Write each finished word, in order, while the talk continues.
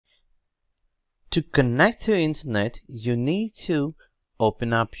To connect to internet, you need to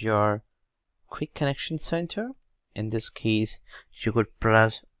open up your Quick Connection Center. In this case, you could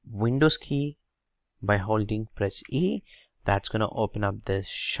press Windows key by holding press E. That's going to open up this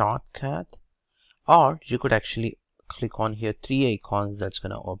shortcut, or you could actually click on here 3 icons. That's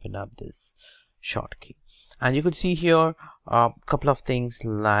going to open up this shortcut, and you could see here a couple of things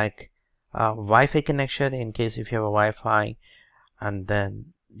like Wi-Fi connection in case if you have a Wi-Fi, and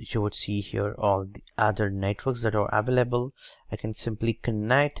then you would see here all the other networks that are available. I can simply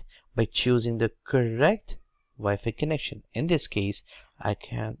connect by choosing the correct Wi-Fi connection. In this case, I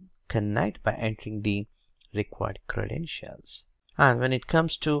can connect by entering the required credentials. And when it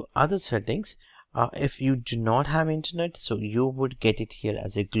comes to other settings, if you do not have internet, so you would get it here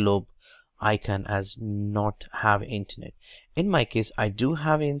as a globe icon as not have internet. In my case, I do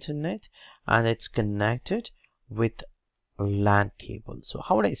have internet and it's connected with LAN cable. So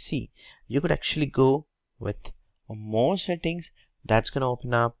how would I see? You could actually go with more settings. That's going to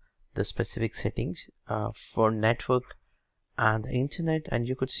open up the specific settings for network and the internet, and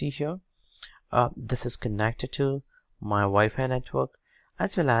you could see here this is connected to my Wi-Fi network,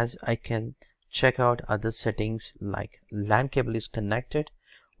 as well as I can check out other settings like LAN cable is connected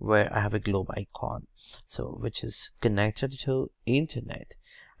where I have a globe icon, so which is connected to internet,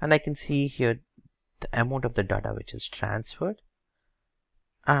 and I can see here the amount of the data which is transferred.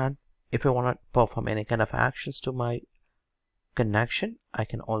 And if I want to perform any kind of actions to my connection, I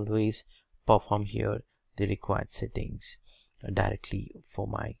can always perform here the required settings directly for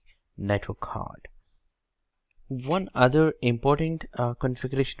my network card. One other important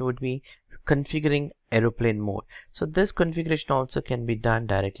configuration would be configuring aeroplane mode. So this configuration also can be done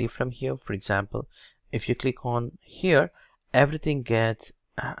directly from here. For example, if you click on here, everything gets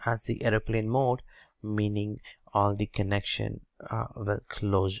as the aeroplane mode, meaning all the connection will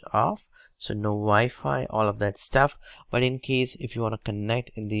close off, so no Wi-Fi, all of that stuff. But in case if you want to connect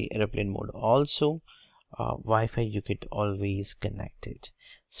in the airplane mode also, Wi-Fi, you could always connect it.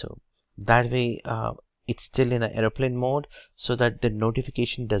 So that way it's still in an airplane mode, so that the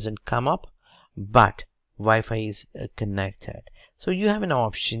notification doesn't come up, but Wi-Fi is connected. So you have an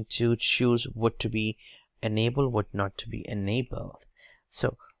option to choose what to be enabled, what not to be enabled.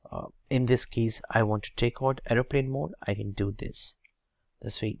 So in this case, I want to take out aeroplane mode. I can do this.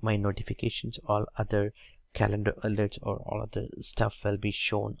 This way my notifications, all other calendar alerts or all other stuff will be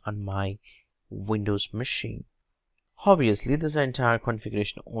shown on my Windows machine. Obviously, this entire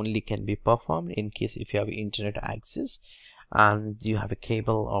configuration only can be performed in case if you have internet access and you have a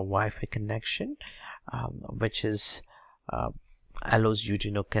cable or Wi-Fi connection, which is allows you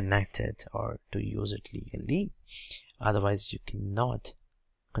to connect it or to use it legally. Otherwise, you cannot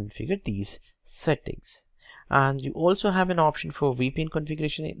configure these settings. And you also have an option for VPN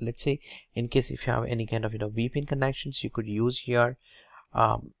configuration. Let's say in case if you have any kind of VPN connections, you could use here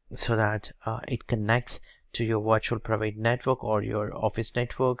so that it connects to your virtual private network or your office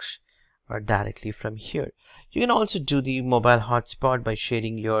networks or directly from here. You can also do the mobile hotspot by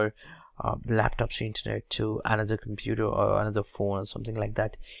sharing your laptop's internet to another computer or another phone or something like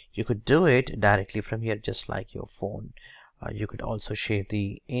that. You could do it directly from here, just like your phone. You could also share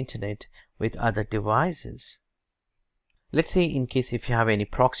the internet with other devices. Let's say in case if you have any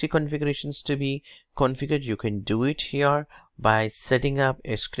proxy configurations to be configured, you can do it here by setting up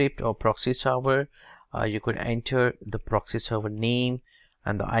a script or proxy server. You could enter the proxy server name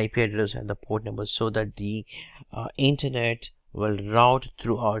and the IP address and the port number, so that the internet will route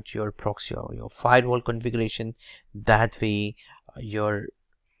throughout your proxy or your firewall configuration. That way you're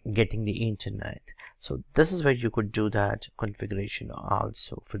getting the internet. So this is where you could do that configuration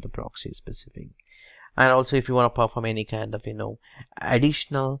also for the proxy specific. And also if you want to perform any kind of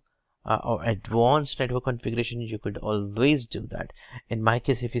additional or advanced network configuration, you could always do that. In my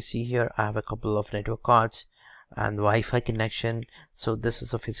case, if you see here, I have a couple of network cards and Wi-Fi connection. So this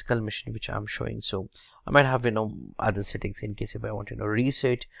is a physical machine which I'm showing. So I might have other settings in case if I want to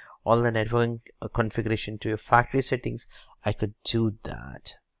reset all the networking configuration to your factory settings, I could do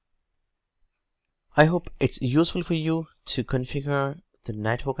that. I hope it's useful for you to configure the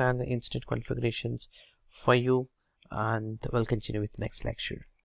network and the internet configurations for you, and we'll continue with the next lecture.